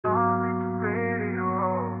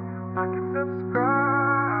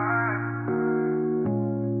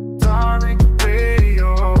Tariq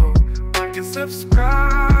Radio, like and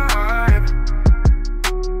subscribe.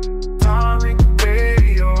 Tariq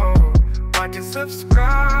Radio, like and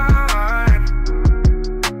subscribe.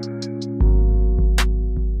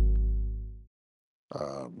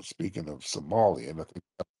 Speaking of Somalian, I think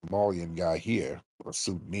the Somalian guy here, or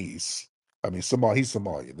Sudanese. I mean, he's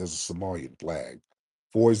Somalian. There's a Somalian flag.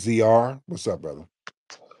 4ZR. What's up, brother?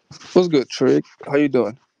 What's good, Tariq? How you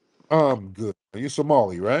doing? Good. Are you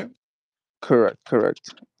Somali, right? Correct.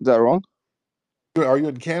 Is that wrong? Are you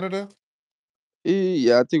in Canada?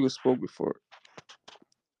 Yeah, I think we spoke before.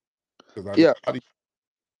 Because Yeah, go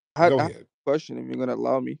I had ahead. a question if you're gonna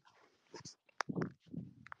allow me.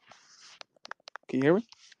 Can you hear me?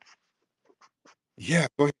 Yeah,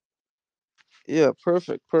 go ahead. Yeah,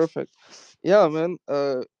 perfect. Yeah, man.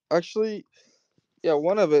 Actually, yeah,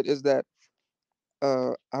 one of it is that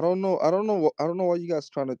I don't know why you guys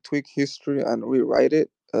trying to tweak history and rewrite it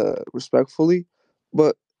respectfully,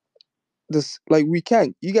 but this like we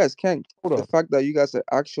can't. You guys can't. Hold The on. fact that you guys are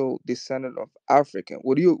actual descendant of African.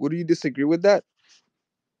 Would you disagree with that?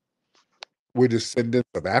 We're descendants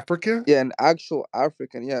of Africa? Yeah, an actual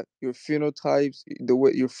African. Yeah, your phenotypes, the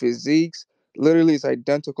way your physiques, literally is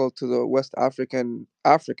identical to the West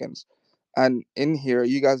Africans. And in here,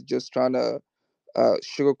 you guys just trying to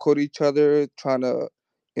sugarcoat each other, trying to,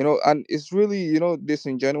 and it's really,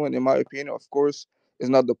 disingenuous in my opinion. Of course, it's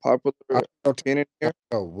not the popular opinion here.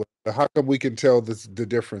 No. How come we can tell the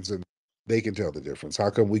difference and they can tell the difference? How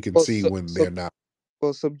come we can Well, see when they're not?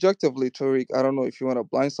 well, subjectively, Tariq, I don't know if you want to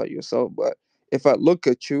blindside yourself, but if I look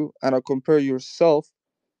at you and I compare yourself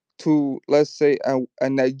to, let's say, a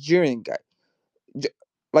Nigerian guy, j-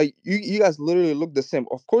 like you guys literally look the same.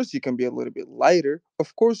 Of course, you can be a little bit lighter.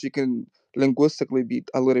 Of course, you can linguistically be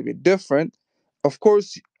a little bit different. Of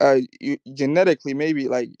course, genetically, maybe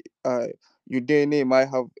like uh, your DNA might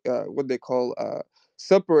have what they call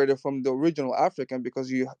separated from the original African because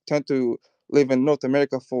you tend to live in North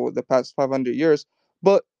America for the past 500 years.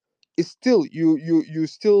 But it's still you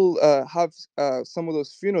still have some of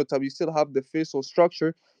those phenotypes. You still have the facial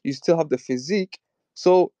structure. You still have the physique.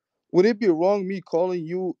 So would it be wrong me calling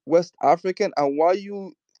you West African, and why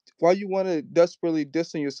you want to desperately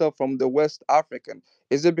distance yourself from the West African?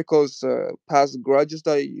 Is it because past grudges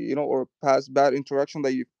that or past bad interaction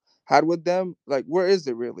that you had with them? Like, where is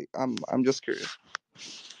it really? I'm just curious.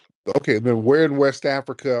 Okay, then where in West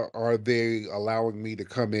Africa are they allowing me to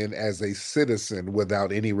come in as a citizen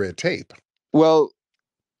without any red tape? Well,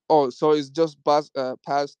 oh, so it's just past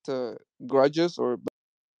grudges or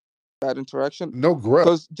bad interaction? No grudge.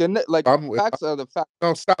 Because facts are the facts.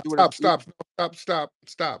 No, stop. You would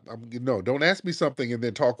No, don't ask me something and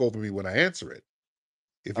then talk over me when I answer it.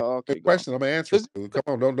 If you have okay, a go on. question, I'm gonna answer it.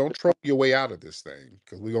 Come on, don't troll your way out of this thing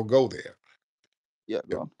because we're gonna go there. Yeah,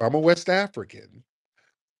 go on. I'm a West African.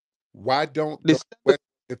 Why don't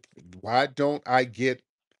I get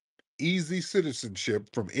easy citizenship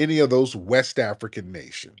from any of those West African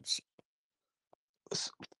nations?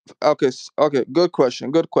 Okay, good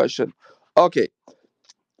question. Okay,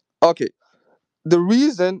 okay. The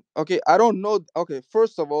reason, okay, I don't know. Okay,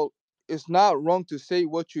 first of all, it's not wrong to say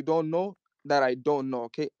what you don't know that I don't know.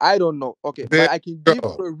 Okay, I don't know. Okay, There but I can you give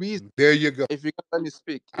go. you a reason There you go. if you're gonna let me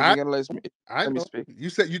speak. If I you're gonna I let me know. speak. You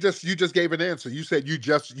said you just gave an answer. You said you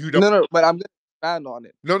don't. No, but I'm gonna expand on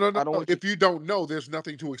it. No. I don't want you. If you don't know, there's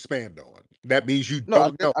nothing to expand on. That means you No,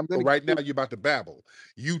 don't know. I'm So gonna right now give you're about to babble.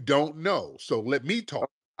 You don't know. So let me you talk.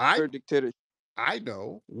 a fair dictatorship. I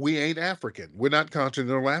know we ain't African. We're not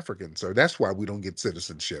continental African, sir. That's why we don't get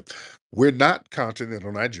citizenship. We're not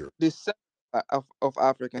continental Nigeria. Descent of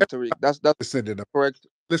African Tariq. That's Descendant of, correct.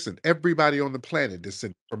 listen, everybody on the planet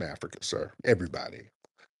descended from Africa, sir. Everybody.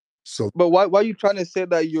 So But why you trying to say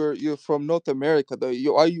that you're from North America though?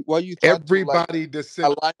 Why you trying to like everybody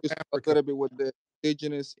descended align from yourself a Africa. little bit with the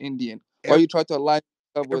indigenous Indian? Why Every, you try to align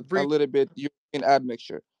yourself with a every little bit European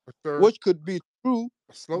admixture? sir, Which could be true,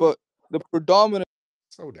 slow down, but the predominant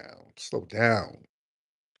slow down.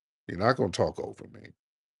 You're not gonna talk over me.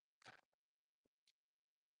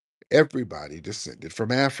 Everybody descended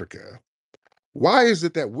from Africa. Why is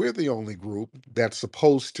it that we're the only group that's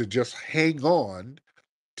supposed to just hang on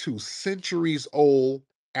to centuries old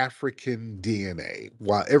African DNA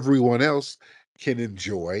while everyone else can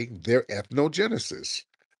enjoy their ethnogenesis?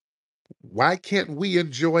 Why can't we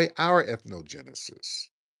enjoy our ethnogenesis?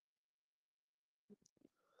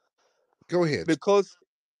 Go ahead. because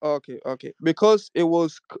because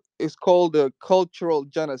it's called the cultural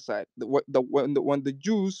genocide. When the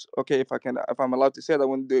Jews, okay, if I'm allowed to say that,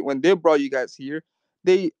 when they brought you guys here,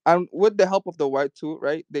 they, and with the help of the white too,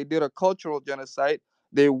 right? They did a cultural genocide.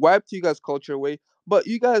 They wiped you guys' culture away, but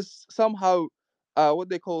you guys somehow, what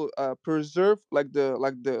they call, preserve, like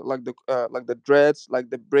the dreads, like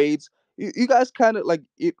the braids. You guys kind of like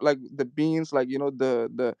eat like the beans, like,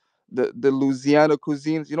 the Louisiana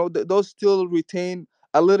cuisines. Those still retain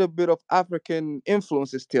a little bit of African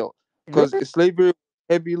influences still, because What? slavery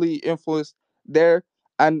heavily influenced there,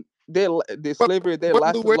 and the What? slavery there What?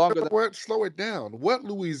 lasted Wait, longer than. what? Slow it down. What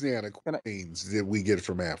Louisiana Can I, cuisines did we get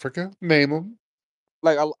from Africa? Name them.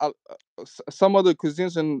 like some of the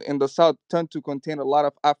cuisines in the South tend to contain a lot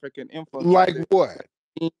of African influence, like Like what?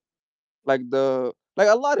 like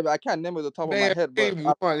a lot of it. I can't name it at the top of my Name, head, but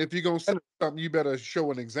name one. If you're gonna say something, you better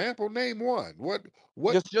show an example. Name one. What?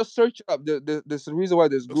 What? just search it up. There's a reason why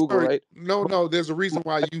there's Google, Sir, right? no, But no. There's a my, reason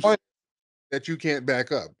why my you point, that you can't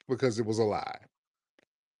back up because it was a lie.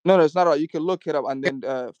 no, it's not all. You can look it up and then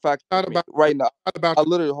fact check Not me about. right now. Not about I the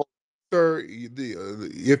literally hold. sir.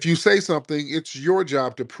 If you say something, it's your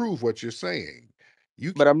job to prove what you're saying.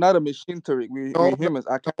 You But can't. I'm not a machine, Tariq. No, We no, humans.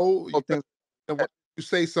 I can't no. hold things. And why you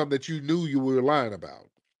say something that you knew you were lying about?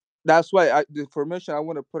 That's why the information, I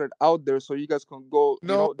want to put it out there so you guys can go,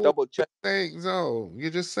 No, double check. saying no.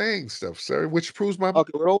 You're just saying stuff, sir, which proves my.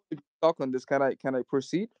 Okay, we're all talk on this. Can I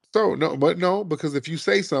proceed? So no, but no, because if you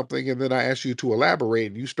say something and then I ask you to elaborate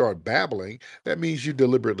and you start babbling, that means you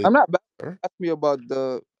deliberately. I'm not bad. Sir. Ask me about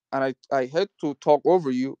the, and I had to talk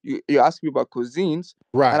over you. You asked me about cuisines,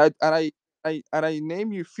 and Right. I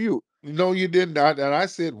name you few. No, you did not. And I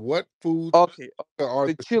said, what foods Okay, are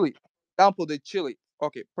the the chili. Example, the chili.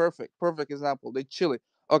 Okay, perfect example. The chili.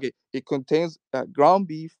 Okay, it contains ground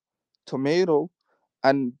beef, tomato,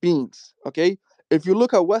 and beans. Okay, if you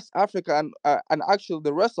look at West Africa and actually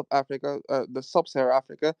the rest of Africa, the sub-Saharan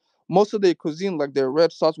Africa, most of their cuisine, like their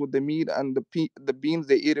red sauce with the meat and the beans,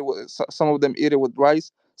 they eat it with, some of them eat it with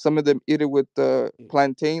rice, some of them eat it with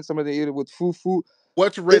plantain, some of them eat it with fufu.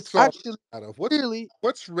 what's red It's sauce actually out of? really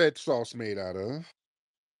What's red sauce made out of?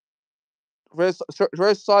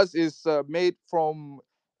 red sauce is made from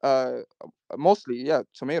uh mostly, yeah,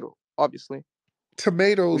 tomato, obviously.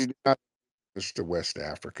 Tomatoes We do- not to West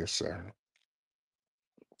Africa, sir.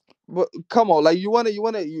 But come on, like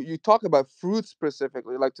you talk about fruits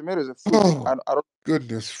specifically, like tomato is a fruit. Oh, I don't.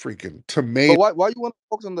 goodness freaking But tomato. why you want to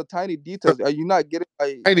focus on the tiny details? Are you not getting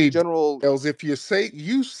like I need general? details. If you say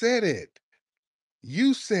you said it,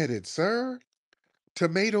 you said it, sir.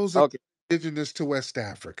 Tomatoes are Okay, indigenous to West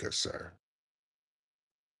Africa, sir.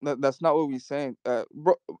 that's not what we're saying,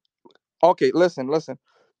 bro. Okay, listen.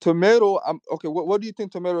 Tomato. Okay. What do you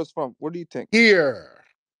think tomato is from? What do you think? Here.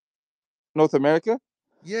 North America.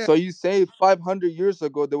 Yeah, So you say 500 years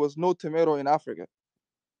ago there was no tomato in Africa?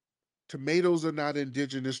 tomatoes are not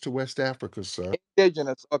indigenous to West Africa, sir.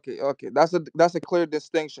 Indigenous. Okay. That's a clear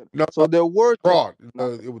distinction. No, So there were tomatoes brought in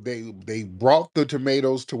Africa. they brought the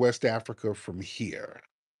tomatoes to West Africa from here.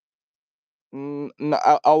 No,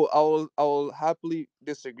 I will happily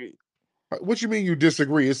disagree, What you mean you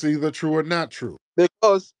disagree? It's either true or not true.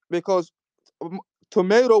 because um,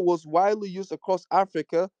 tomato was widely used across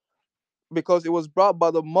Africa because it was brought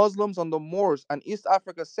by the Muslims and the Moors, and East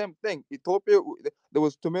Africa, same thing. Ethiopia, there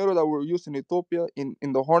was tomato that were used in Ethiopia, in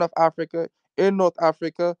the Horn of Africa, in North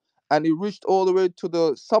Africa, and it reached all the way to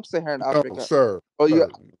the sub-Saharan No, Africa. sir, Or you're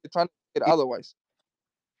sir. trying to say it otherwise.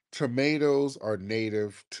 Tomatoes are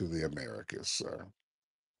native to the Americas, sir.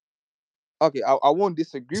 Okay, I won't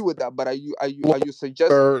disagree with that, but Well, are you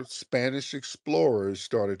suggesting? sir, Spanish explorers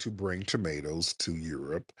started to bring tomatoes to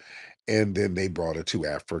Europe, and then they brought it to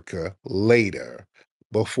Africa later.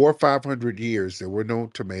 Before 500 years, there were no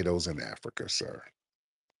tomatoes in Africa, sir.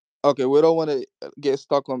 Okay, we don't want to get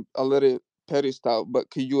stuck on a little petty style, but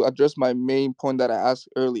could you address my main point that I asked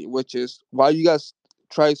earlier, which is why you guys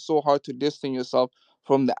try so hard to distance yourself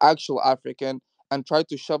from the actual African and try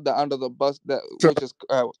to shove that under the bus, that Sir, which is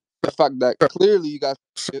the fact that clearly you guys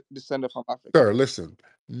sir, descended from Africa. sir, listen.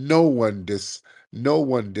 No one dis no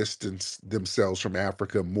one distanced themselves from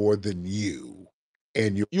Africa more than you.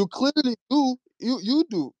 And you, You clearly do. You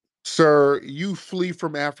do. sir, you flee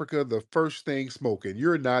from Africa the first thing smoking.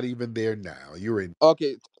 You're not even there now. You're in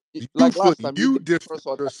Okay, you like flee. last time, you You did distance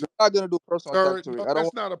personal attack. yourself. You're not gonna do personal attack, Sir, Tariq. no, I don't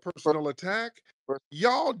that's want not a personal. personal attack.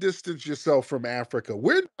 Y'all distance yourself from Africa.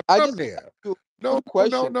 We're not I from just asked there. you No, one no,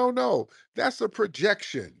 no, question. no, no. That's a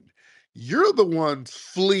projection. You're the ones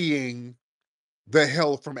fleeing the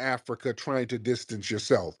hell from Africa, trying to distance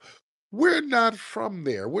yourself. We're not from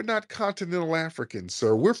there. We're not continental Africans,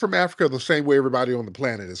 sir. We're from Africa the same way everybody on the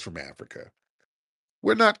planet is from Africa.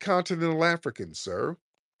 We're not continental Africans, sir.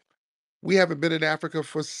 We haven't been in Africa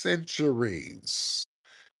for centuries.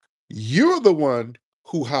 You're the one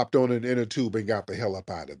who hopped on an inner tube and got the hell up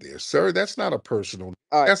out of there. Sir, that's not a personal,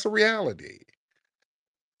 All right, that's a reality.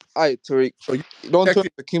 all right, Tariq. So you Don't turn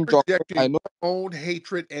projecting, to Kim Jong Un. projecting I know, your own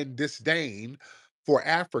hatred and disdain for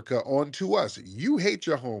Africa onto us. You hate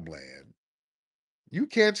your homeland. You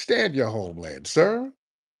can't stand your homeland, sir.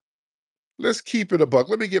 Let's keep it a buck.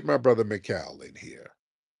 Let me get my brother Mikhail in here.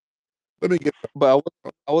 Let me get. but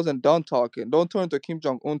I wasn't done talking. Don't turn to Kim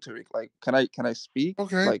Jong Un, Tariq. Like, can I speak?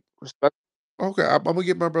 Okay. Like, respect. Okay. I'm gonna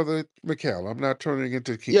get my brother Mikhail. I'm not turning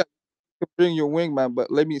into King. Yeah, you can bring your wingman,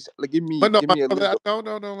 but let me like But no, give my me a brother,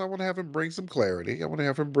 little. no. I want to have him bring some clarity. I want to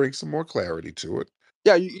have him bring some more clarity to it.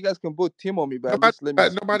 Yeah, you guys can both team on me, but at least let me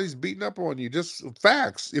speak. Nobody's beating up on you. Just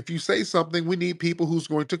facts. If you say something, we need people who's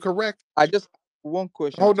going to correct. I just one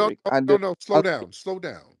question, Oh Tariq, and then no. Slow I'll, down. Slow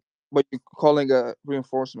down. but you're calling a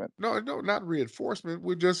reinforcement. No, not reinforcement.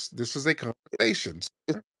 This is a conversation.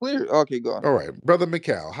 It's clear. Okay, go on. All right, brother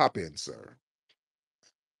Mikhail, hop in, sir.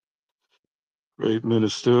 Great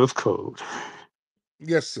Minister of Code.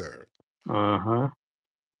 Yes, sir. Uh-huh.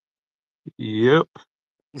 Yep.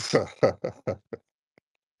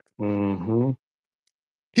 Mm-hmm.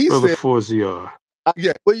 He Brother said, Forzier.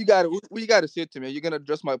 yeah. What you got to say to me? Are you gonna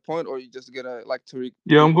address my point, or you just gonna like Tariq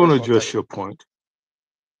Yeah, I'm gonna personal attack? address your point.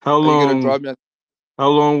 How Are you gonna draw long me? how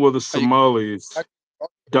long were the Are you Somalis are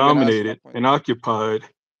you gonna answer my dominated point? and occupied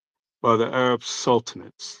by the Arab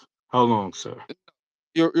sultanates? How long, sir?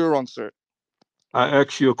 You're wrong, sir. I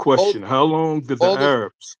ask you a All question. How long did the all those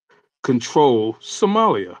Arabs control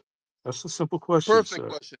Somalia? That's a simple question, perfect sir.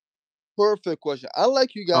 question. Perfect question.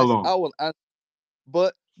 Unlike you How guys, long? I will answer,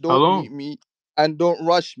 but How don't long? meet me and don't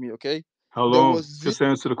rush me. Okay? How There was long? zero. Just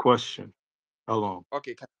answer the question. How long?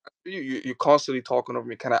 Okay, can I answer you? You constantly talking over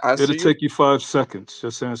me. Can I answer It'll you? take you 5 seconds.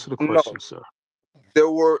 Just answer the No. question, sir. There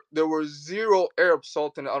were zero Arab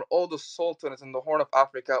sultanates, and all the sultanates in the Horn of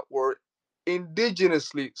Africa were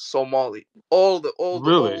indigenously Somali.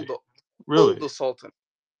 Really? All Really? the sultanates.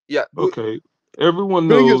 Yeah, Okay. Everyone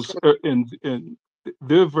bring your knows, source. and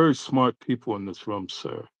they're very smart people in this room,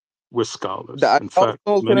 sir. We're The scholars. In Adal fact,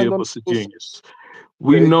 many Sultanate of don't us are know genius.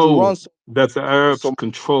 We the know Duran Sultanate. that the Arabs So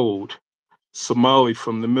controlled Somali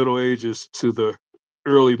from the Middle Ages to the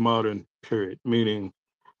early modern period, meaning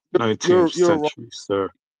 19th you're wrong. century, sir.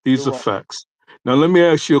 These You're are wrong. facts. Now, let me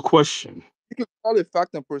ask you a question. You can call it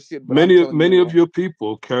fact and proceed, but I'm Many, telling you, many you're of wrong. your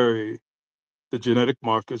people carry the genetic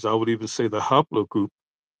markers, I would even say the haplogroup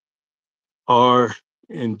R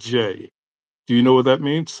and J. Do you know what that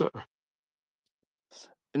means, sir?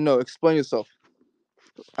 No, explain yourself.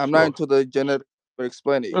 I'm not Sure. into the genetic, but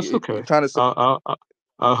explain it. That's You're okay. trying to say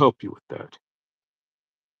I'll help you with that.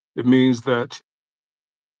 It means that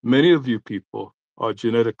many of you people are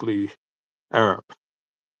genetically Arab,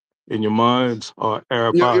 and your minds are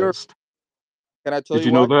you're. Arabized. Can I tell Did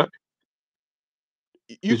you you know why? that?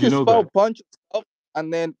 You Did you can know spell that? bunch of stuff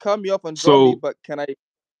and then cut me off and draw me, So, but can I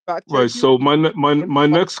fact check right. you? So In my my,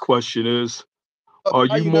 next question is: Are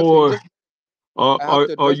now you you're not. You more? just I have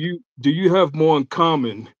to Are address. you? Do you have more in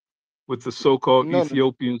common with the so-called No,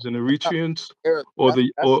 Ethiopians and that's not Eritreans, Arab. or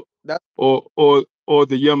the That's. or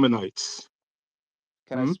the Yemenites?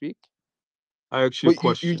 Can I Hmm? speak? I ask you a But you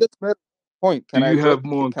question. just made a point. Do Can I you address? have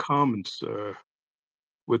more in Can common, sir,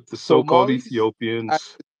 with the so-called Somalis? I,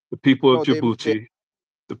 Ethiopians, the people of no, they Djibouti,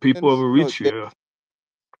 the people of no they. Eritrea,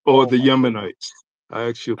 or Oh the my goodness! Yemenites? I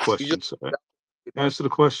ask you a You just question, sir. man. Answer the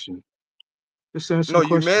question. Just answer No, the you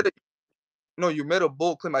question. made it. No, you made a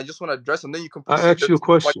bold claim. I just want to address, and then you can I proceed. ask you a Like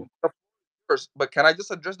question. first, but can I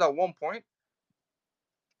just address that one point,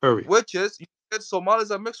 Hurry. which is you said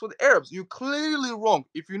Somalis are mixed with Arabs? You're clearly wrong.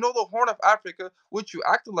 If you know the Horn of Africa, which you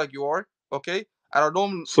acted like you are, okay,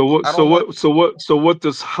 and So what? I So don't want what? So what? So what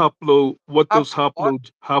does haplo? What to does have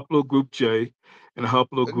haplogroup J and no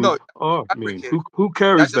haplogroup R mean? fabricate. Who That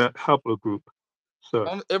carries just that haplogroup,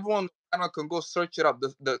 sir? everyone kind of can go search it up.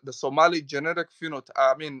 The Somali genetic phenotype.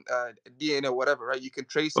 I mean DNA, whatever, right? You can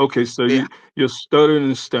trace it. Okay, so They you're stuttering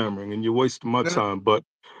and stammering, and you're wasting my no no time. But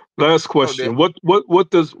last no. They question: what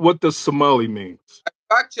does Somali mean?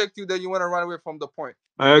 fact checked you. Then you want to run away from the point.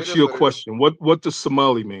 I It asked is you a what it is. question. What does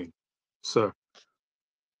Somali mean, sir?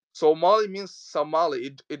 Somali means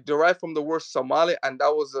Somali. It derived from the word Somali, and that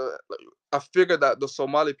was a figure that the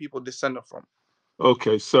Somali people descended from.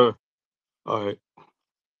 Okay, sir. All right.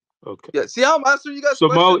 Okay. Yeah. See how I'm answering you guys'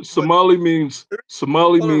 question, but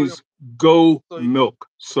Somali color real. means go So milk.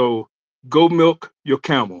 So go milk your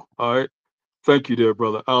camel. All right. Thank you, dear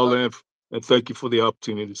brother. I'll okay. land and thank you for the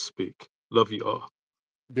opportunity to speak. Love you all.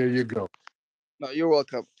 There you go. No, you're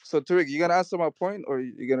welcome. So Tariq, you gonna answer my point, or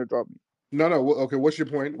you gonna drop me? No, no. Okay, what's your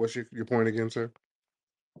point? What's your point again, sir?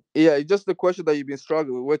 Yeah, it's just the question that you've been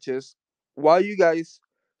struggling with, which is why you guys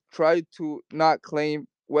try to not claim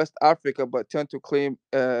West Africa but tend to claim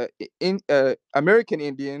in American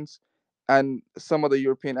Indians and some of the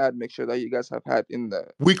European admixture that you guys have had in the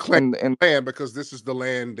We claim in land because this is the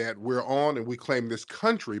land that we're on, and we claim this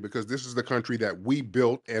country because this is the country that we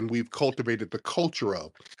built and we've cultivated the culture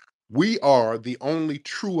of. We are the only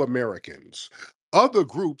true Americans. Other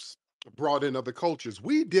groups brought in other cultures.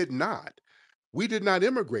 We did not. We did not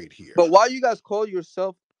immigrate here. But why you guys call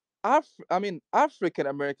yourself African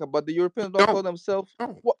American, but the Europeans don't call Don't. themselves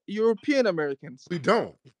Don't. European Americans? We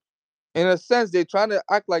don't. In a sense, they're trying to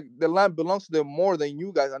act like the land belongs to them more than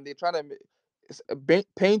you guys, and they're trying to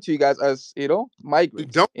paint you guys as We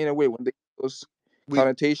migrants don't. in a way when they those We,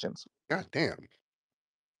 connotations. God damn.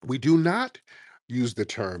 We do not use the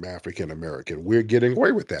term African American. We're getting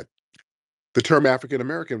away with that. The term African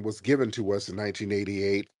American was given to us in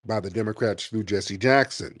 1988 by the Democrats through Jesse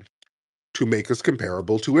Jackson to make us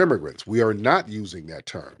comparable to immigrants. We are not using that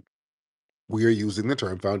term. We are using the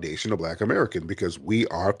term foundational Black American because we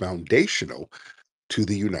are foundational to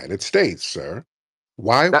the United States, sir.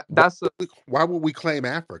 Why, That why, that's a why would we claim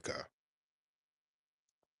Africa?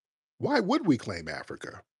 Why would we claim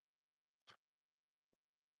Africa?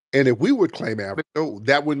 And if we would claim Africa,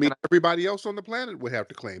 that would mean everybody else on the planet would have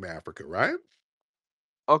to claim Africa, right?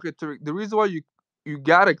 okay. Tariq, the reason why you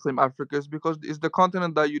gotta claim Africa is because it's the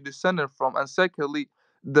continent that you descended from, and secondly,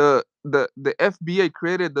 the FBA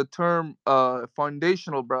created the term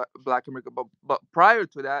foundational Black America, but prior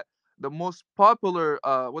to that, the most popular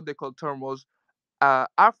what they call term was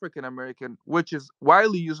African American, which is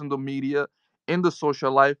widely used in the media, in the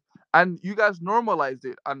social life, and you guys normalized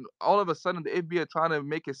it, and all of a sudden the FBA trying to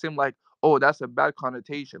make it seem like, oh, that's a bad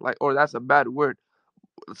connotation, like, or that's a bad word.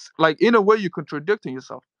 Like, in a way, you're contradicting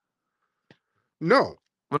yourself. No,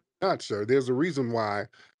 not, sir. There's a reason why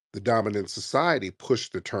the dominant society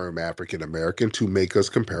pushed the term African American to make us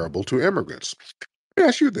comparable to immigrants. Let me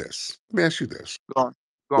ask you this. Let me ask you this. Go on,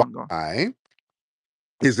 go on, go on. Why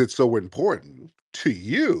is it so important to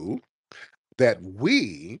you that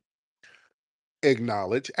we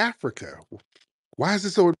acknowledge Africa? Why is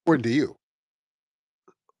it so important to you?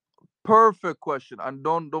 Perfect question, and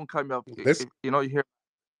don't cut me off Let's if you hear.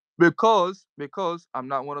 Because I'm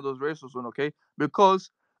not one of those racist one, okay?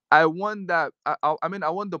 Because I want that. I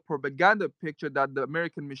want the propaganda picture that the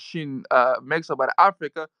American machine makes about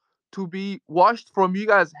Africa to be washed from you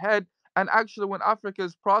guys' head. And actually, when Africa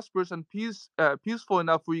is prosperous and peaceful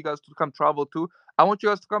enough for you guys to come travel to, I want you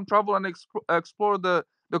guys to come travel and explore the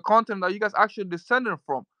continent that you guys actually descended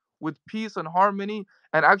from with peace and harmony,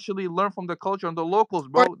 and actually learn from the culture and the locals,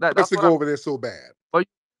 why bro. you want us That's to what go I'm. over there so bad. But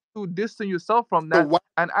you distance yourself from So that why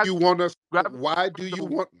and do you actually want us? gravitate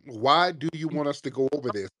the. Why do you want us to go over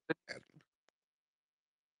this?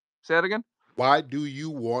 Say it again. Why do you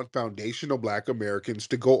want foundational Black Americans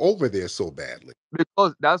to go over there so badly?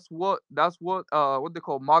 Because that's what they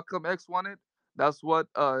call Malcolm X wanted. That's what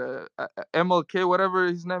MLK, whatever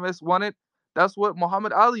his name is, wanted. That's what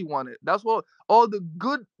Muhammad Ali wanted. That's what all the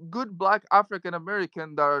good Black African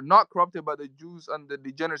American that are not corrupted by the Jews and the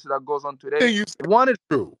degeneracy that goes on today And you said wanted.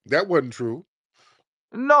 true. That wasn't true.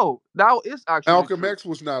 No, that is actually Malcolm true, X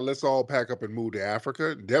was not, let's all pack up and move to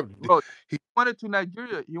Africa. bro. He, He wanted to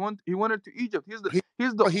Nigeria. He wanted to Egypt. he,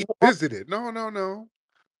 He's the he visited. No, no, no.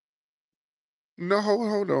 No,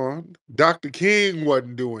 hold on. Dr. King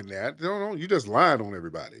wasn't doing that. No, no, you just lying on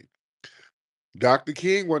everybody. Dr.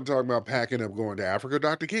 King wasn't talking about packing up going to Africa.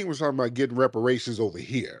 Dr. King was talking about getting reparations over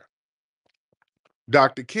here.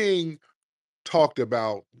 Dr. King talked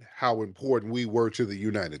about how important we were to the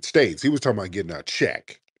United States. He was talking about getting our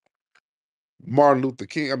check.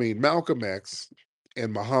 Malcolm X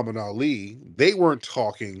and Muhammad Ali, they weren't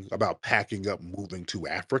talking about packing up, moving to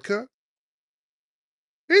Africa.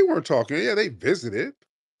 They weren't talking, yeah, they visited.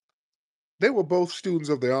 They were both students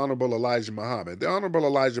of the Honorable Elijah Muhammad. The Honorable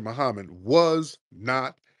Elijah Muhammad was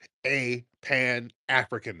not a Pan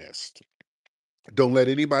Africanist. Don't let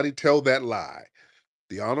anybody tell that lie.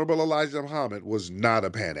 The Honorable Elijah Muhammad was not a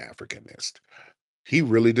Pan Africanist. He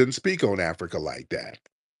really didn't speak on Africa like that,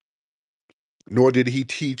 nor did he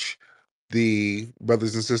teach the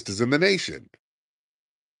brothers and sisters in the nation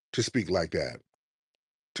to speak like that,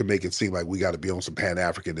 to make it seem like we got to be on some Pan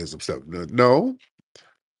Africanism stuff. No.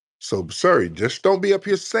 So, sorry, just don't be up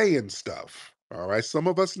here saying stuff. All right. Some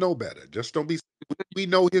of us know better. Just don't be, we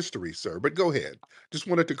know history, sir. But go ahead. Just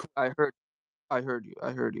wanted to. I heard. I heard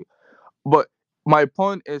you. But my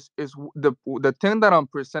point is the thing that I'm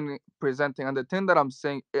presenting and the thing that I'm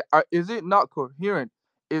saying, is it not coherent?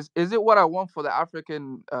 Is it what I want for the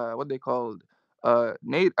African what they call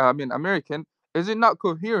American? Is it not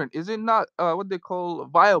coherent? Is it not what they call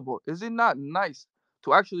viable? Is it not nice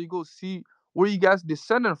to actually go see where you guys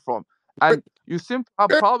descended from? Where, And you seem to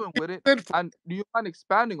have where, problem with it. did we descend from? And do you mind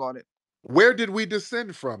expanding on it? Where did we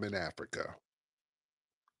descend from in Africa?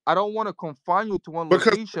 I don't want to confine you to one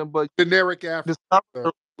Because location, but generic Africans. discover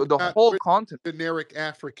Sir. the whole We're continent. generic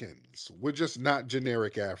Africans. We're just not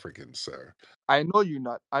generic Africans, sir. I know you're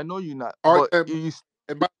not. I know you're not. Are But and, you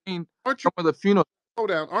and by, seen aren't you some of the phenotypes. slow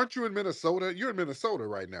down? Aren't you in Minnesota? You're in Minnesota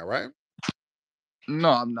right now, right? No,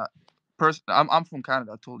 I'm not. I'm from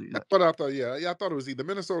Canada. I told you That's that. what I thought. Yeah, I thought it was either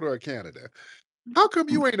Minnesota or Canada. How come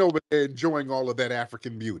Mm. you ain't over there enjoying all of that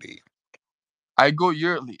African beauty? I go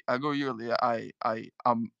yearly. I'm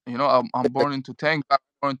born into thank God, I'm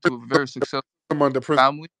born into a very successful I'm under prison.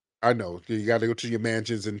 family. I know. You got to go to your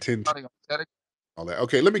mansions and tend to Nothing aesthetic. all that.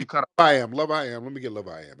 Okay, let me You get cut I am. Love I am. Let me get Love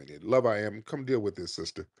I am in it. Love I am. Come deal with this,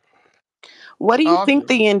 sister. What do you out. think Okay.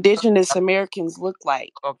 the indigenous Americans look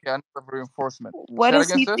like? Okay, I need a reinforcement. What Say that does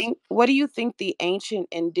again, he sis. think? What do you think the ancient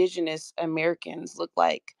indigenous Americans look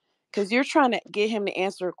like? Because you're trying to get him to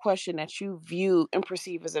answer a question that you view and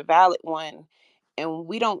perceive as a valid one, and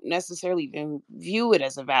we don't necessarily even view it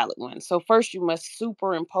as a valid one. So first, you must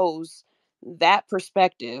superimpose that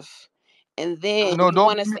perspective, and then No, you don't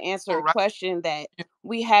want give us me to answer a a right question that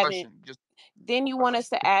we haven't. question. Just Then you want us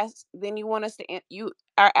to ask. Then you want us to. You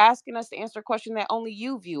are asking us to answer a question that only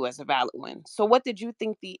you view as a valid one. So, what did you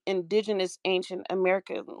think the indigenous ancient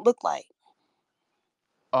America looked like?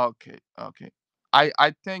 okay, okay.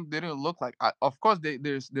 I think they didn't look like. Of course,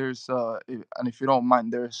 and if you don't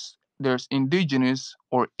mind, there's indigenous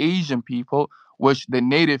or Asian people, which the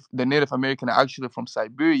Native American are actually from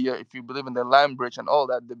Siberia. If you believe in the land bridge and all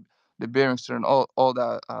that, the Bering Strait and all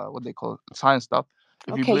that what they call science stuff.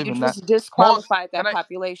 If you Okay, believe you in that, just most disqualified can that I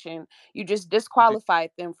population. You just okay, disqualified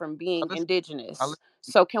them from being listen, I indigenous. listen,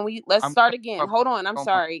 So can we let's I'm start making again. my Hold point. on, I'm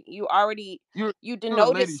Don't mind. sorry. You're You you're a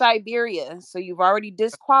denoted lady. Siberia, so you've already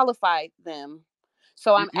disqualified them.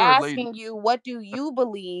 So I'm You're a lady. asking you, what do you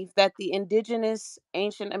believe that the indigenous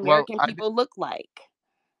ancient Well, American people look like?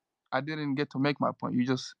 I didn't get to make my point. You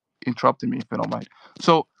just interrupted me, if you don't mind.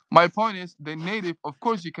 So my point is, the native. Of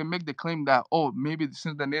course, you can make the claim that, oh, maybe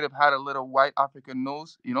since the native had a little white African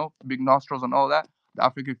nose, big nostrils and all that, the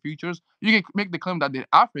African features, you can make the claim that they're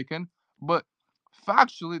African, but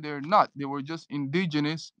factually they're not. They were just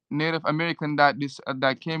indigenous Native American that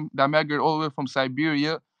migrated all the way from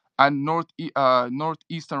Siberia and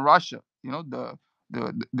northeastern Russia.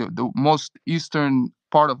 The most eastern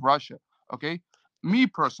part of Russia. Okay, me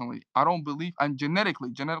personally, I don't believe, and genetically,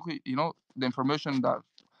 the information that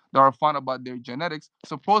are found about their genetics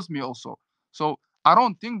supports me also. So I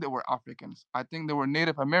don't think they were Africans. I think they were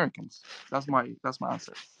Native Americans. That's my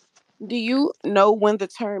answer. Do you know when the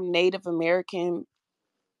term Native American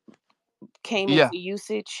came Yeah. into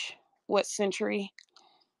usage? What century?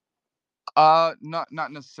 Not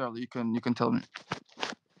necessarily. You can tell me.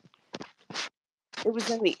 It was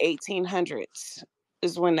in the 1800s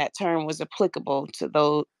is when that term was applicable to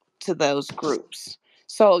those groups.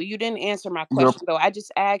 So you didn't answer my You're. question though. I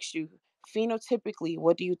just asked you phenotypically,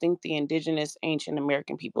 what do you think the indigenous ancient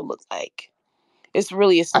American people look like? It's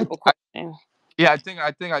really a I, simple I question. yeah. I think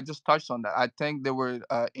I just touched on that. I think they were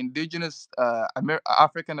indigenous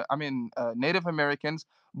African. I mean Native Americans.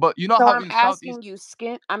 But you know So how I'm in Southeast. asking you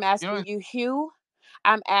skin, I'm You know. asking you hue,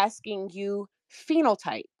 I'm asking you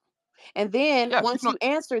phenotype. And then Yeah. once you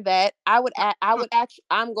answer that, I would actually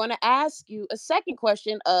I'm going to ask you a second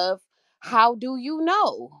question of how do you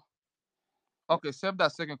know? Okay, save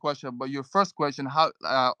that second question. But your first question, how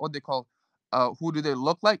what they call, who do they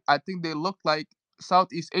look like? I think they look like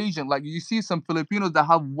Southeast Asian. Like you see some Filipinos that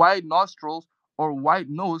have wide nostrils or wide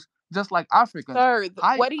nose, just like Africans. Sir,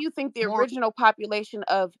 Hi, what do you think the more original population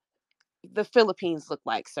of the Philippines look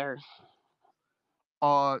like, sir?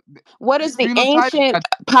 What does the phenotype. ancient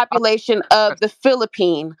population of the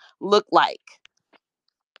Philippine look like?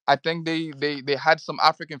 I think they had some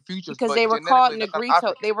African features, Because but they were called genetically they're not Negrito.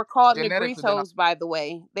 African. They were called Genetically they're not. Negritos, by the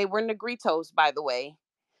way. They were Negritos, by the way.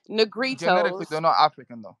 Genetically Negritos. they're not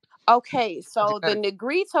African though. Okay, so the Genetic.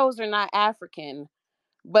 Negritos are not African,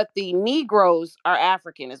 but the Negroes are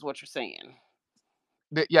African, is what you're saying.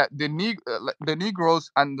 The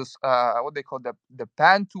Negroes and what they call the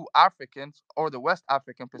Bantu Africans or the West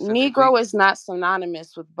African specifically. Negro is not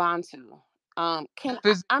synonymous with Bantu. I'm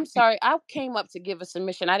Physically, sorry. I came up to give a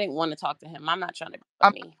submission. I didn't want to talk to him. I'm not trying to be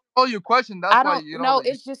I'm funny. all your question. That's I why don't you know know. that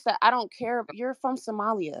you It's just that I don't care. You're from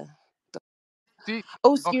Somalia. see.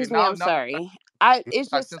 Oh, Okay, excuse me. now I'm now sorry. I. It's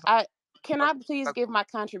just since I. Can I'm I please give my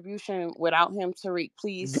contribution without him, Tariq?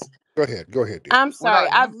 Please. Go ahead, dear. I'm sorry.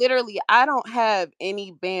 without him. I don't have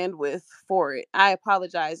any bandwidth for it. I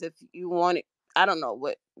apologize if you want it. I don't know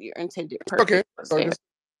what your intended purpose Okay, was go there. ahead.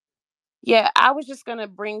 Yeah, I was just gonna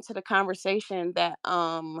bring to the conversation that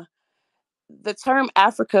the term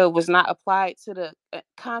Africa was not applied to the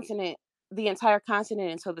continent, the entire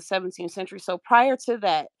continent, until the 17th century. So prior to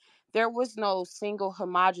that, there was no single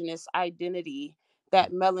homogenous identity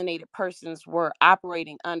that melanated persons were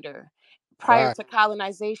operating under prior Right. to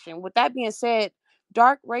colonization. With that being said,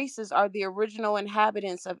 dark races are the original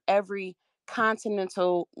inhabitants of every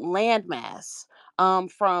continental landmass,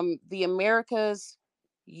 from the Americas,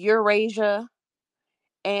 Eurasia,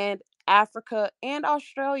 and Africa and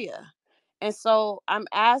Australia. And so I'm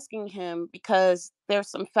asking him because there's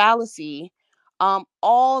some fallacy.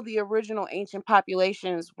 All the original ancient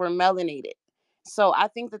populations were melanated. So I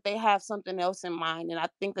think that they have something else in mind. And I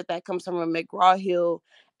think that that comes from a McGraw Hill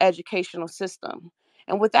educational system.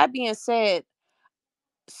 And with that being said,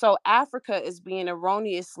 so Africa is being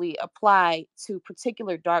erroneously applied to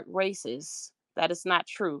particular dark races. That is not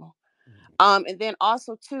true. And then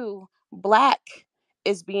also too, black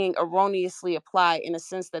is being erroneously applied in a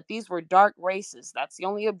sense that these were dark races. That's the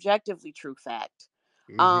only objectively true fact.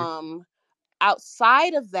 Mm-hmm. Um,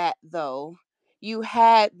 Outside of that, though, you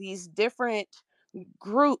had these different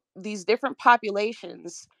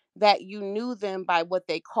populations that you knew them by what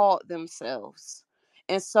they called themselves.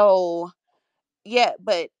 And so yeah,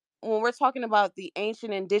 but when we're talking about the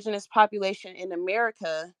ancient indigenous population in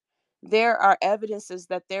America, there are evidences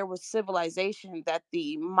that there was civilization that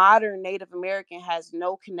the modern Native American has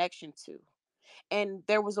no connection to. And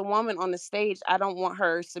there was a woman on the stage, I don't want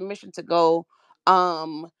her submission to go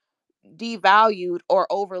um devalued or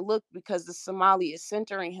overlooked because the Somali is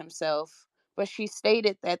centering himself, but she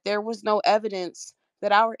stated that there was no evidence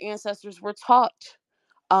that our ancestors were taught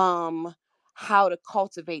um how to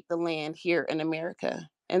cultivate the land here in America.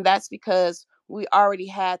 And that's because we already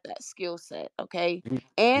had that skill set, okay?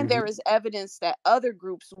 And Mm-hmm. there is evidence that other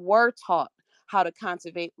groups were taught how to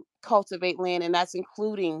cultivate land, and that's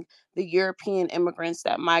including the European immigrants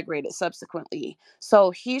that migrated subsequently.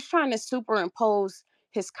 So he's trying to superimpose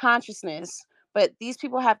his consciousness, but these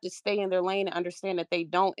people have to stay in their lane and understand that they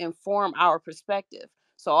don't inform our perspective.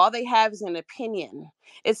 So all they have is an opinion.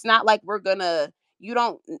 It's not like we're gonna you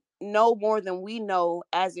don't know more than we know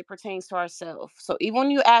as it pertains to ourselves. So even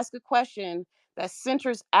when you ask a question that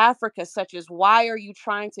centers Africa, such as why are you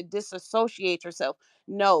trying to disassociate yourself?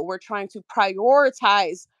 No, we're trying to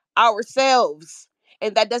prioritize ourselves.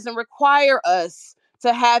 And that doesn't require us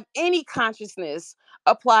to have any consciousness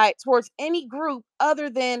applied towards any group other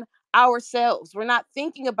than ourselves. We're not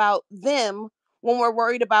thinking about them when we're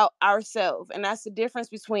worried about ourselves. And that's the difference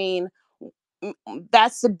between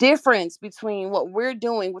what we're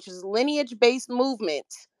doing, which is lineage based movement.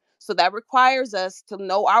 So that requires us to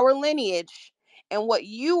know our lineage, and what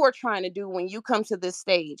you are trying to do when you come to this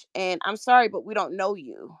stage. And I'm sorry, but we don't know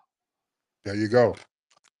you. There you go.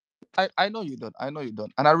 I know you don't. I know you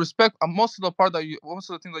don't. And I respect most of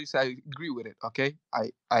the things that you say. I agree with it. Okay, I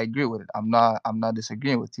agree with it. I'm not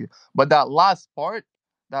disagreeing with you. But that last part,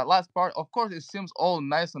 of course, it seems all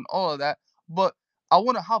nice and all of that. But I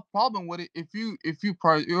want to have problem with it if you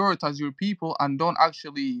prioritize your people and don't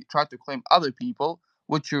actually try to claim other people,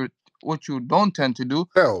 which you don't tend to do,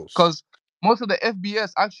 Ourselves. because most of the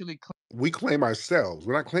FBS actually We claim ourselves.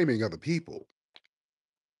 We're not claiming other people.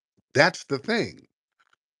 That's the thing.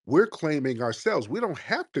 We're claiming ourselves. We don't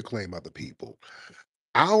have to claim other people.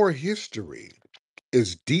 Our history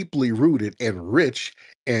is deeply rooted and rich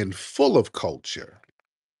and full of culture.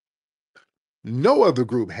 No other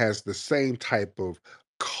group has the same type of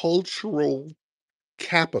cultural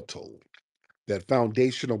capital that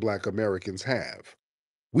foundational Black Americans have.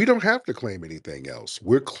 We don't have to claim anything else.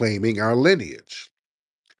 We're claiming our lineage.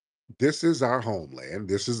 This is our homeland.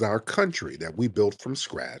 This is our country that we built from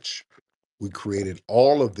scratch. We created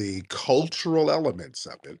all of the cultural elements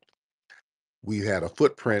of it. We had a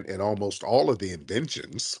footprint in almost all of the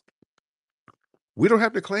inventions. We don't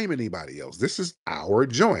have to claim anybody else. This is our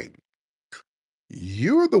joint.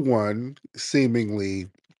 You're the one seemingly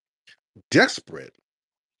desperate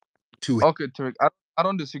to. Okay, Tariq, I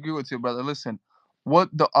don't disagree with you, brother. Listen, what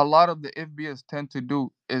a lot of the FBS tend to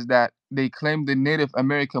do is that they claim the Native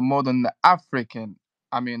American more than the African.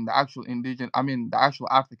 I mean, the actual indigenous. I mean, the actual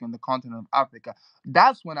African, the continent of Africa.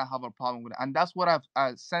 That's when I have a problem with it, and that's what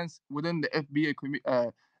I've sensed within the FBA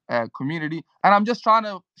community. And I'm just trying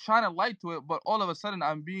to shine a light to it, but all of a sudden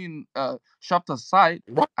I'm being shoved aside,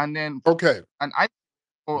 Right. and then Okay. and I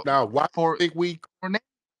for Now, why for do you think for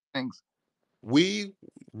things. we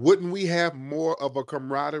wouldn't we have more of a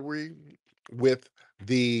camaraderie? with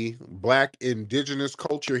the Black indigenous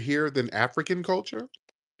culture here than African culture?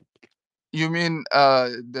 You mean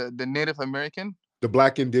the Native American? The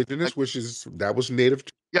Black Like, indigenous, that was native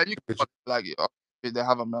to yeah, you can call indigenous. it like they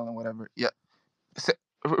have a melon, whatever. Yeah. Say,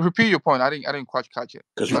 repeat your point. I didn't quite catch it.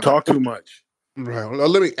 Because you My bad. talk too much. Right. Well,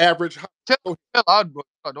 let me average. Chill out, bro.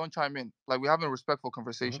 Don't chime in. Like, we're having a respectful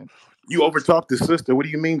conversation. You overtalk the sister. What do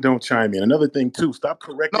you mean don't chime in? Another thing, too, stop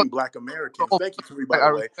No, correcting Black the Americans. whole Thank you, Tariq, by like, the I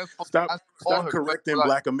way. respectfully Stop answer all stop her questions correcting without.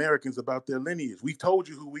 Black Americans about their lineage. We've told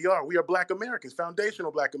you who we are. We are Black Americans,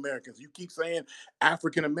 foundational Black Americans. You keep saying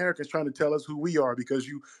African Americans, trying to tell us who we are because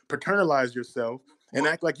you paternalize yourself and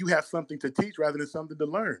act like you have something to teach rather than something to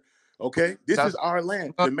learn. Okay? This is That's our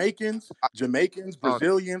land. no. Jamaicans,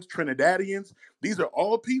 Brazilians, Trinidadians, these are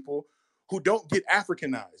all people who don't get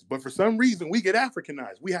Africanized. But for some reason, we get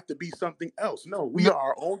Africanized. We have to be something else. No, we No, are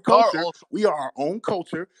our own we are culture. also. We are our own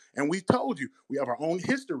culture. And we told you, we have our own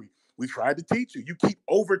history. We tried to teach you. You keep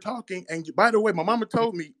over talking. And by the way, my mama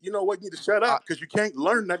told me, you know what, you need to shut Uh, up because you can't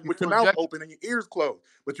learn nothing you with your mouth project. open and your ears closed.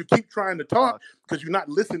 But you keep trying to talk because you're not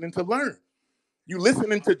listening to learn. You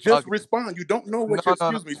listening to just Okay. respond. You don't know No, what you're,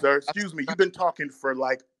 no, no. excuse me, sir. That's, Excuse me. You've that's been talking for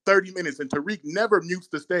like 30 minutes and Tariq never mutes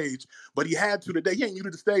the stage, but he had to today. He ain't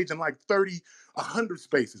muted the stage in like 30, 100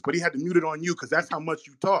 spaces, but he had to mute it on you because that's how much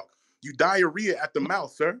you talk. You diarrhea at the no,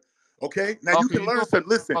 mouth, sir. Okay? Now you okay. can You learn know. something.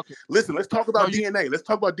 Listen, Okay. listen, let's talk No, about you. DNA. Let's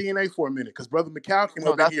talk about DNA for a minute because Brother McCall came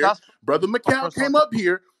No, up in here. that's Brother my McCall personal came time. up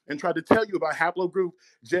here and tried to tell you about haplogroup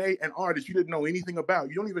J and R that you didn't know anything about.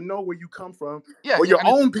 You don't even know where you come from Yeah, or yeah, your and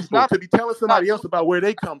own it's people not to be telling not somebody else about where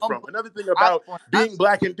they come from. humble. Another thing Ask about for an being answer.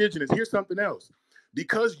 Black indigenous, here's something else.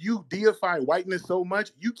 Because you deify whiteness so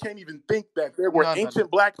much, you can't even think that there were No, no, no.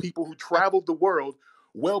 ancient Black people who That's traveled the world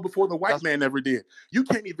well before the white that's man ever did. You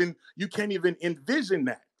can't even envision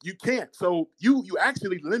that. You can't. So you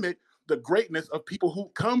actually limit the greatness of people who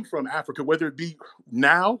come from Africa, whether it be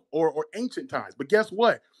now or ancient times. But guess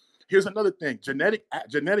what? Here's another thing. Genetic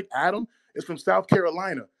Adam is from South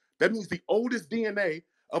Carolina. That means the oldest DNA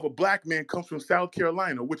of a Black man comes from South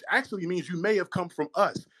Carolina, which actually means you may have come from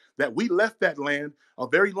us. That we left that land a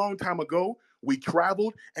very long time ago. We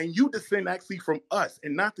traveled, and you descend actually from us,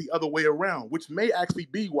 and not the other way around, which may actually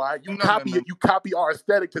be why you no, no, copy no. it. You copy our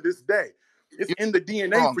aesthetic to this day. It's You're in the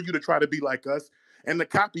DNA wrong. for you to try to be like us and to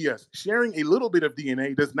copy us. Sharing a little bit of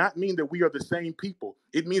DNA does not mean that we are the same people.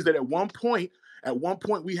 It means that at one point,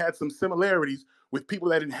 we had some similarities with people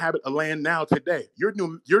that inhabit a land now today.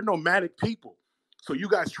 You're nomadic people. So you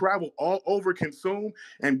guys travel all over, consume,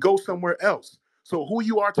 and go somewhere else. So who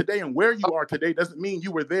you are today and where you are today doesn't mean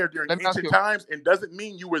you were there during Let me ask ancient you. times, and doesn't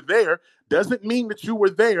mean that you were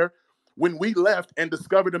there when we left and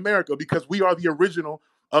discovered America because we are the original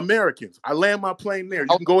Americans. I land my plane there. I You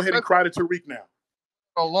was can go ahead and expecting cry to Tariq now.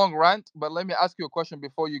 a long rant, but let me ask you a question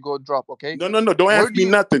before you go drop. Okay, No, no, no. Don't where ask do me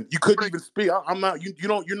you nothing. You couldn't where, even speak. I'm not. You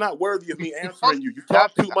don't. You're not worthy of me because answering you. You you have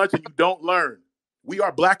talk to too much and you don't learn. We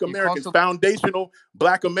are Black you Americans, constantly foundational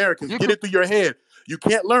Black Americans. you Get could it through your head. You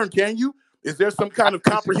can't learn, can you? Is there some I kind of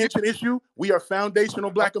disagree. comprehension issue? We are foundational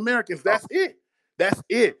No, Black Americans. no, That's it. That's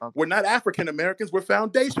it. okay. We're not African Americans. We're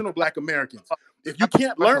foundational Black Americans. Uh, If you Ask a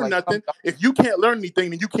can't question learn like calm nothing, down. if you can't learn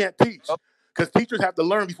anything, then you can't teach. Up. Because teachers have to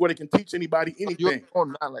learn before they can teach anybody You're anything.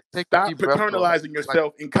 on man. Like, take a Stop deep breath, bro. paternalizing Like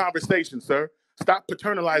yourself in conversation, sir. Stop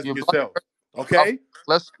paternalizing you've done yourself. very tough. Okay?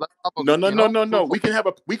 Let's have a No, no, no, no, no. fruitful.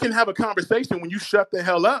 We can have a conversation when you shut the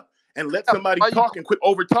hell up and let Yeah, somebody why you talk and quit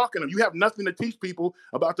over talking them. You have nothing to teach people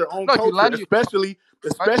about their own no? You culture, land your especially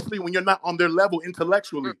right. especially when you're not on their level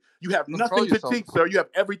intellectually. You have Control nothing to yourself, teach, sir. You have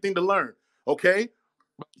everything to learn. Okay?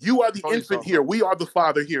 bro. You are the Control infant yourself, bro. here. We are the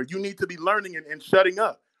father here. You need to be learning and shutting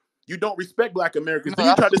up. You don't respect Black Americans. Then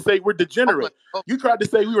you That's tried the to say we're problem. degenerate. You tried to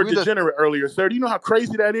say we were We the degenerate earlier, sir. Do you know how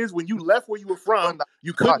crazy that is? When you left where you were from, when that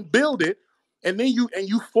you God. couldn't build it, and then you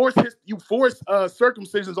force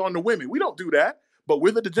circumcisions on the women. We don't do that, but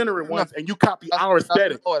we're the degenerate No, ones, and you copy that's our that's not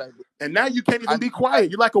aesthetic. what I do. And now you can't even And be quiet.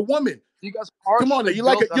 You're like a woman. you guys Come on now. partially You're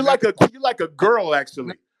like a built you're like America. a you're like a girl No,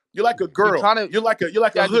 actually. You're like a you're girl. trying to You're like a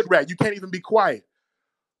yeah hood this rat. You can't even be quiet.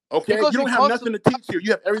 Okay? You because you don't have nothing constantly to teach here.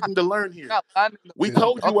 You have everything to learn here. yeah, land in the We plane.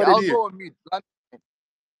 told you Okay, what it I'll is. go on mute.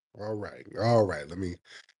 All right. All right.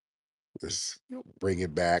 Let's bring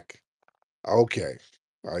it back. Okay.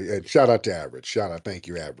 And shout out to Average. Shout out. Thank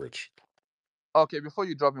you, Average. Okay, before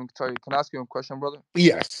you drop him, sorry, can I ask you a question, brother?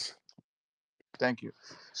 Yes. Thank you.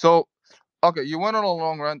 So, okay, you went on a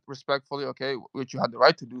long rant respectfully, okay, which you had the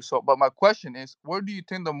right to do so. But my question is, where do you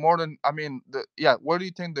think where do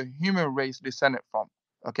you think the human race descended from?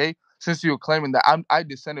 Okay, since you're claiming that I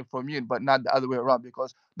descended from you, but not the other way around,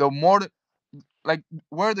 because the modern like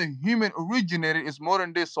where the human originated is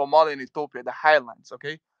modern day Somalia and Ethiopia, the highlands.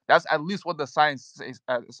 Okay, That's at least what the science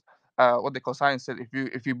says. What they call science said.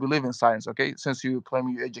 If you believe in science, okay, since you claim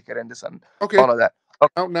you educated in this and Okay. all of that.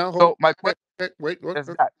 Okay. Now hold So my on. question Wait, is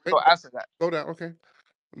that. wait, So answer that. slow down. Okay.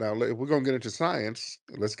 Now, if we're gonna get into science,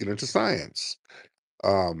 let's get into science.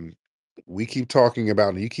 Um, we keep talking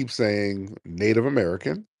about, and you keep saying Native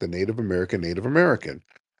American, the Native American, Native American.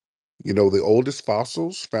 You know, the oldest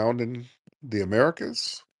fossils found in the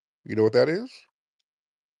Americas. You know what that is?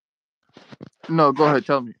 No, go ahead.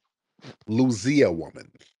 Tell me. Lucia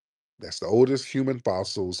woman. That's the oldest human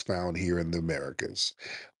fossils found here in the Americas.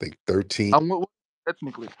 I think 13. And what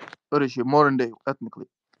ethnically? What is she? Modern day ethnically.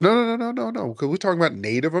 No. Because we're talking about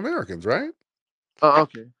Native Americans, right? Oh,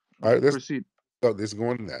 okay. All right, Okay. let's Proceed. go. This is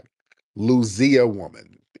going to that. Lucia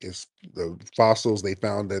woman is the fossils they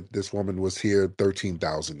found that this woman was here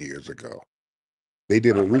 13,000 years ago. They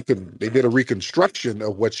did a reconstruction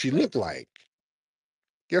of what she looked like.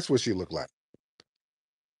 Guess what she looked like?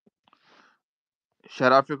 She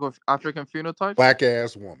had African phenotype. Black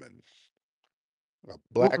ass woman. A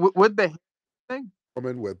black With the hair thing.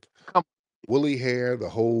 woman with Come. woolly hair, the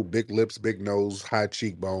whole big lips, big nose, high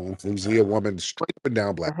cheekbones. Lucia woman, straight up and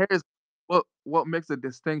down The black. hair is what makes the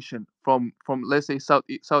distinction from let's say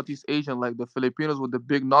Southeast Asian like the Filipinos with the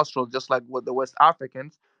big nostrils, just like with the West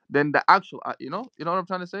Africans. Then the actual, you know what I'm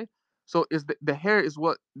trying to say. So is the hair is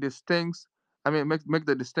what distincts. I mean, make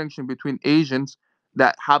the distinction between Asians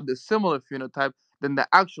that have the similar phenotype than the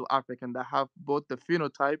actual African that have both the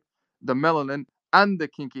phenotype, the melanin, and the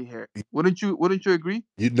kinky hair. Wouldn't you agree?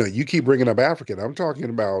 You know, you keep bringing up African. I'm talking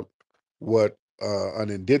about what an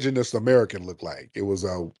indigenous American looked like. It was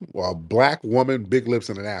a black woman, big lips,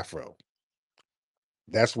 and an afro.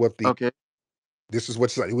 That's what the Okay. This is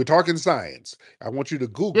what's we're talking science. I want you to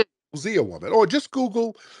Google Yeah. Lucia woman, or just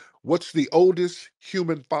Google what's the oldest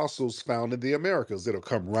human fossils found in the Americas. It'll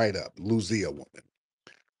come right up. Lucia woman.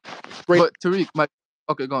 Great. But Tariq, my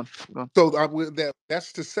okay, go on, go on. So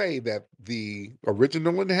that's to say that the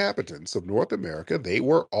original inhabitants of North America, they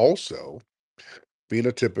were also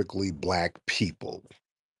phenotypically black people.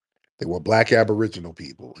 They were black Aboriginal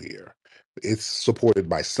people here. It's supported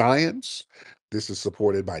by science. This is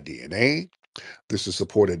supported by DNA. This is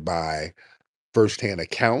supported by firsthand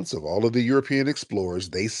accounts of all of the European explorers.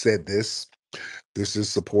 They said this. This is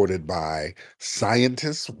supported by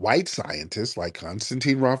scientists, white scientists like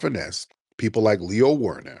Konstantin Raffinest, people like Leo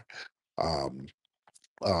Werner, um,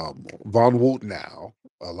 von Wutenow.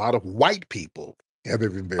 A lot of white people have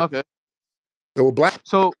even been. Okay. There were black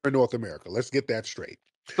So in North America. Let's get that straight.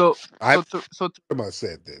 so I so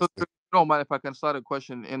said this. So, if you don't mind if I can start a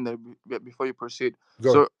question in there before you proceed.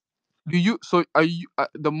 Go ahead. So, are you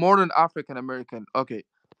the modern African American? Okay,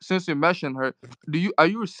 since you mentioned her, are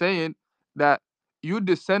you saying that you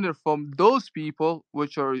descended from those people,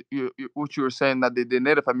 which you were saying that the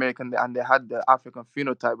Native American and they had the African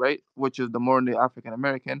phenotype, right? Which is the modern day African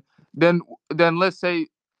American. Then let's say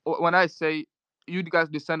when I say you guys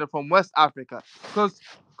descended from West Africa, because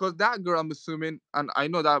that girl, I'm assuming, and I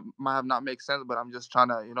know that might have not make sense, but I'm just trying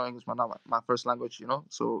to, English might not my first language,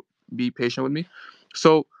 so be patient with me.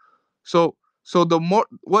 So, so, so the more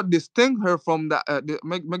what distinct her from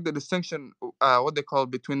make the distinction, what they call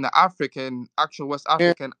between the African, actual West And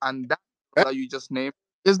African, and that that's that you just named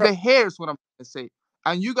is the hair, is what I'm trying to say.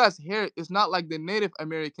 And you guys' hair is not like the Native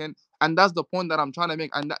American, and that's the point that I'm trying to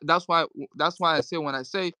make. And that's why I say when I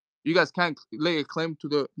say you guys can't lay a claim to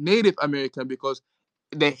the Native American because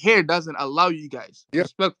the hair doesn't allow you guys yes,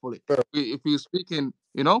 respectfully. sir. If you're speaking,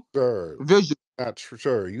 Sir. visual. Not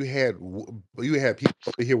sure. You had people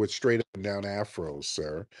over here with straight up and down afros,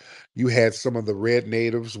 sir. You had some of the red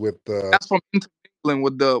natives with That's from intermingling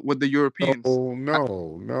with the Europeans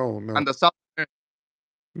no, and the South Americans.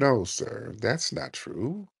 no, sir. That's not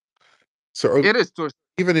true. So It is to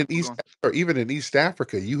even in gone. East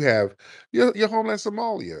Africa, you have your homeland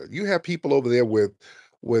Somalia. You have people over there with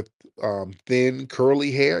thin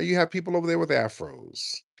curly hair. You have people over there with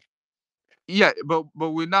afros. Yeah, but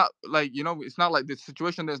we're not like it's not like the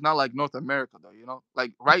situation is not like North America though,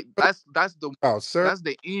 like right, Oh, sir. that's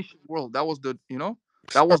the ancient world. That was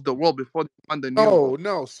that was the world before they found the new Oh world.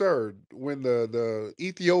 no, sir. When the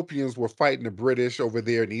Ethiopians were fighting the British over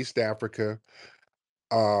there in East Africa,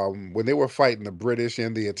 when they were fighting the British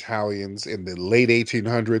and the Italians in the late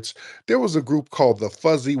 1800s, there was a group called the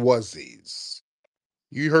Fuzzy Wuzzies.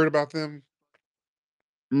 You heard about them?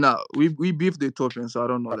 No, we beefed the Ethiopians, so I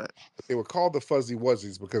don't know Uh, that. They were called the Fuzzy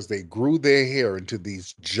Wuzzies because they grew their hair into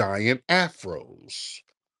these giant afros.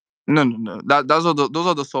 No. Those are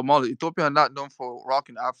the Somali. Ethiopia are not known for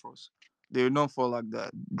rocking afros. They're known for like the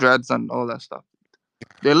dreads and all that stuff.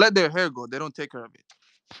 They let their hair go. They don't take care of it.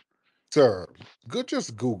 Sir, good,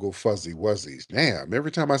 just Google fuzzy wuzzies. Damn,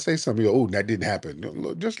 every time I say something, you go, oh, that didn't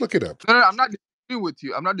happen. Just look it up. No, no, I'm not disagreeing with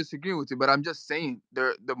you. I'm not disagreeing with you, but I'm just saying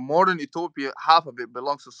the modern Ethiopia, half of it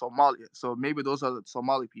belongs to Somalia. So maybe those are the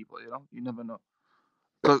Somali people. You never know.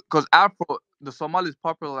 Because Afro, the Somalis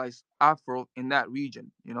popularized Afro in that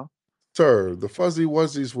region. Sir, the fuzzy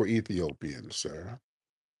wuzzies were Ethiopians, sir.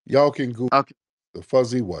 Y'all can Google Okay, the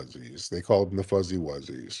fuzzy wuzzies. They called them the fuzzy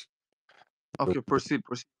wuzzies. okay, proceed.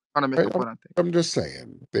 Trying to make I, a I'm, point, I think. I'm just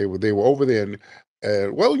saying they were over there in,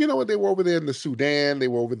 well, you know what? They were over there in the Sudan. They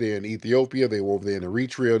were over there in Ethiopia. They were over there in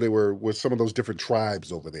Eritrea. They were with some of those different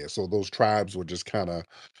tribes over there. So those tribes were just kind of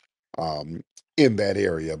um, in that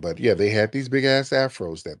area. But yeah, they had these big ass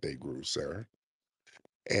afros that they grew, sir,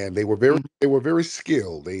 and Mhm. they were very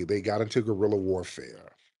skilled. They got into guerrilla warfare.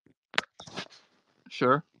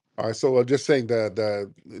 Sure. All right, so I'm just saying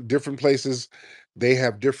the different places they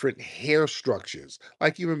have different hair structures.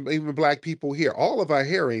 Like even black people here, all of our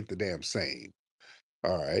hair ain't the damn same.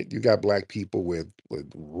 All right, you got black people with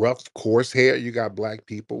rough, coarse hair. You got black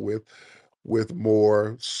people with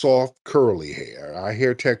more soft, curly hair. Our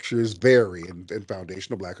hair textures vary in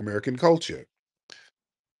foundational Black American culture.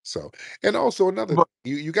 So, and also another, But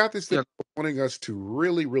you got this thing yeah, wanting us to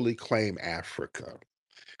really, really claim Africa.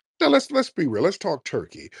 Now let's be real. Let's talk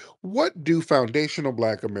Turkey. What do foundational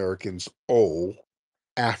Black Americans owe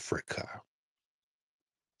Africa?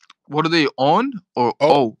 what do they own or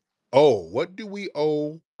Oh, owe? what do we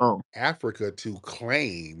owe Oh, Africa to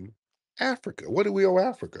claim Africa? What do we owe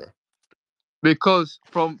Africa? because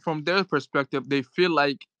from their perspective, they feel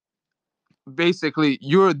like basically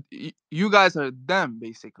you guys are them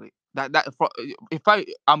basically if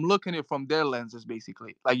I'm looking at it from their lenses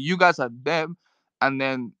basically like you guys are them, and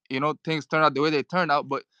then things turn out the way they turn out,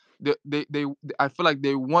 but they I feel like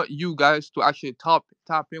they want you guys to actually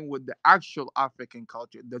tap in with the actual African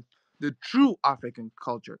culture, the true African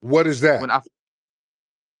culture, What is that? when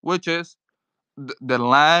which is the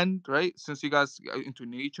land, right? Since you guys are into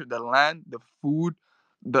nature, the land, the food,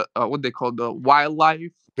 the what they call the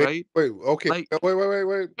wildlife, They, right? wait, okay, Like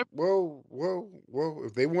wait. Whoa.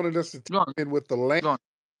 If they wanted us to tap go on, in with the land, go on.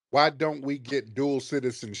 why don't we get dual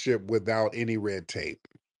citizenship without any red tape?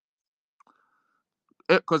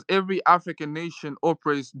 Because every African nation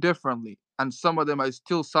operates differently, and some of them are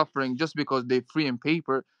still suffering just because they're free in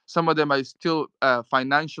paper. Some of them are still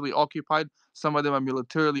financially occupied. Some of them are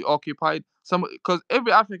militarily occupied. Some because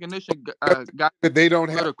every African nation got That they don't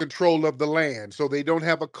have political. control of the land, so they don't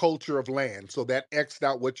have a culture of land. So that X'd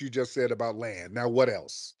out what you just said about land. Now, what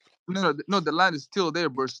else? No, no, no. The land is still there,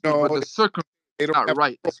 No, but the circumstance they is don't not have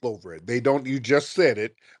right. It's control over it. They don't. You just said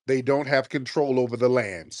it. They don't have control over the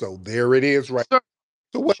land. So there it is, right? certain,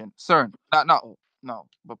 So what? certain, not all. No,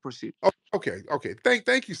 but proceed. Oh, okay.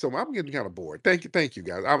 Thank you so much. I'm getting kind of bored. Thank you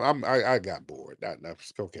guys. I got bored.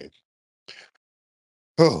 Okay.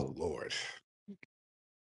 Oh Lord.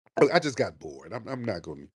 I just got bored. I'm not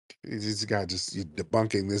going to. This guy just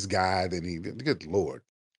debunking this guy. Then good Lord.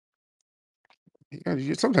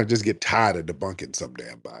 You sometimes just get tired of debunking some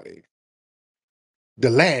damn body. The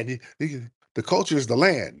land, the culture is the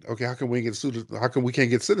land. Okay, how come we get suited? How come we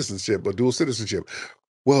can't get citizenship or dual citizenship?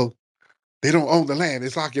 Well, they don't own the land;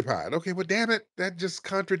 it's occupied. Okay, well, damn it, that just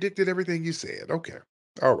contradicted everything you said. Okay,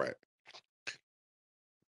 all right.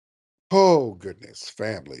 Oh goodness,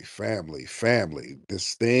 family.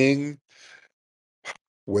 This thing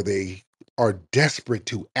where they are desperate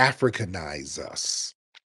to Africanize us.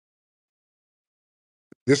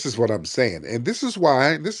 This is what I'm saying. And this is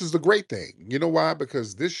why, this is the great thing. You know why?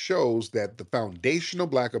 Because this shows that the foundational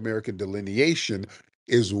Black American delineation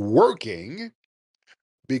is working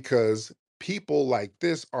because people like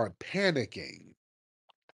this are panicking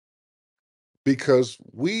because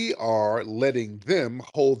we are letting them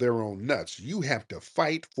hold their own nuts. You have to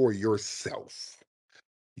fight for yourself.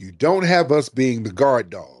 You don't have us being the guard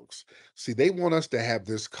dogs. See, they want us to have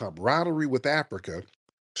this camaraderie with Africa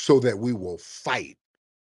so that we will fight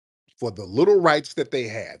for the little rights that they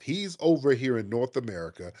have. He's over here in North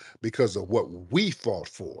America because of what we fought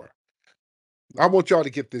for. I want y'all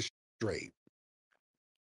to get this straight.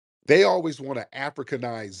 They always want to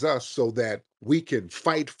Africanize us so that we can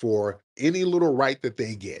fight for any little right that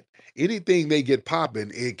they get. Anything they get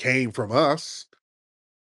popping, it came from us.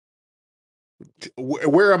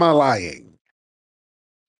 Where am I lying?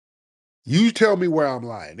 You tell me where I'm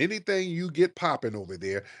lying. Anything you get popping over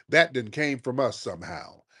there, that then came from us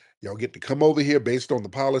somehow. Y'all get to come over here based on the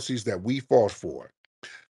policies that we fought for,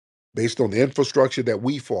 based on the infrastructure that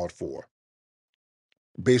we fought for,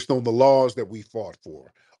 based on the laws that we fought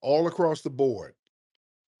for, all across the board.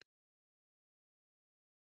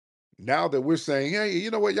 Now that we're saying, hey, you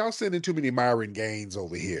know what, y'all sending too many Myron Gaines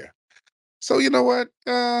over here. So you know what?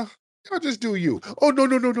 Y'all just do you. Oh no,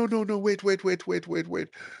 no, no, no, no, no. Wait, wait, wait, wait, wait, wait.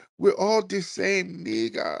 We're all the same,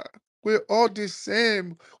 nigga. We're all the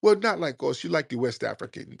same. Well, not like us. You like the West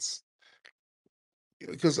Africans.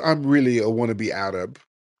 Because I'm really a wannabe Arab.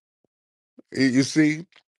 You see?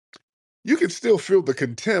 You can still feel the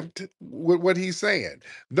contempt with what he's saying.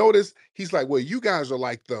 Notice he's like, well, you guys are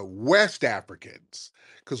like the West Africans.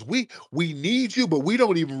 Because we need you, but we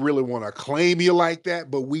don't even really want to claim you like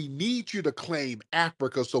that. But we need you to claim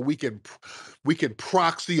Africa so we can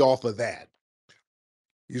proxy off of that.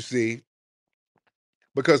 You see?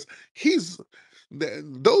 Because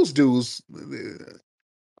those dudes,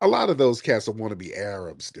 a lot of those cats will want to be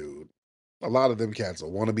Arabs, dude. A lot of them cats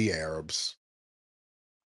will want to be Arabs.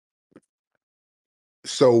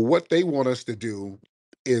 So what they want us to do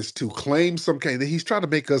is to claim some kind. He's trying to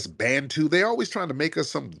make us Bantu. They're always trying to make us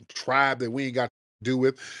some tribe that we ain't got to do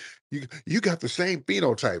with. You got the same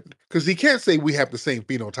phenotype, because he can't say we have the same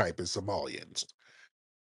phenotype as Somalians.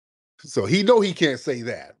 So he can't say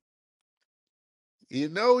that. You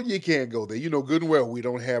know you can't go there. You know good and well we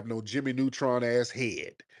don't have no Jimmy Neutron ass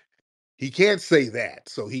head. He can't say that.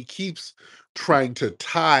 So he keeps trying to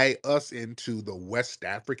tie us into the West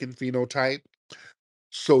African phenotype,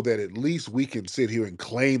 so that at least we can sit here and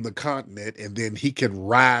claim the continent, and then he can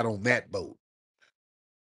ride on that boat.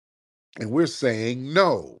 And we're saying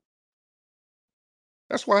no.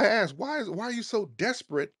 That's why I asked, why are you so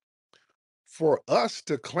desperate for us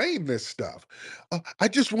to claim this stuff? I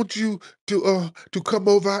just want you to come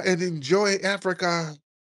over and enjoy Africa.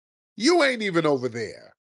 You ain't even over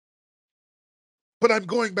there. But I'm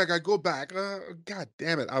going back. I go back. God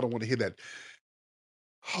damn it. I don't want to hear that.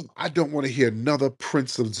 I don't want to hear another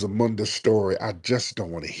Prince of Zamunda story. I just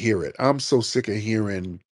don't want to hear it. I'm so sick of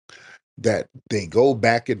hearing that they go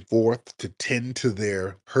back and forth to tend to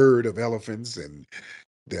their herd of elephants and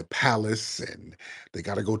their palace, and they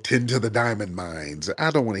got to go tend to the diamond mines.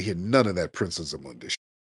 I don't want to hear none of that Princess Zamunda shit.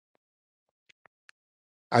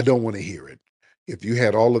 I don't want to hear it. If you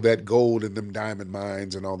had all of that gold in them diamond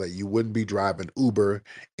mines and all that, you wouldn't be driving Uber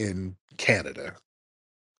in Canada.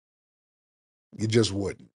 You just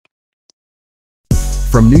wouldn't.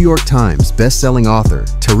 From New York Times best-selling author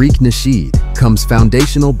Tariq Nasheed comes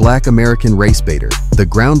Foundational Black American Race Baiter, the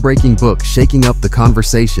groundbreaking book shaking up the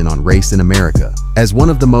conversation on race in America. As one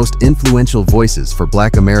of the most influential voices for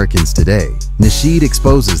Black Americans today, Nasheed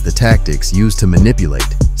exposes the tactics used to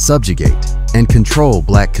manipulate, subjugate, and control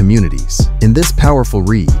Black communities. In this powerful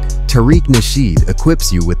read, Tariq Nasheed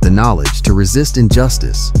equips you with the knowledge to resist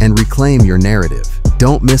injustice and reclaim your narrative.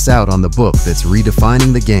 Don't miss out on the book that's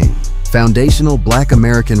redefining the game. Foundational Black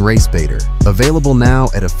American Race Baiter, available now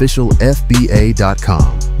at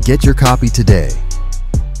officialfba.com. Get your copy today.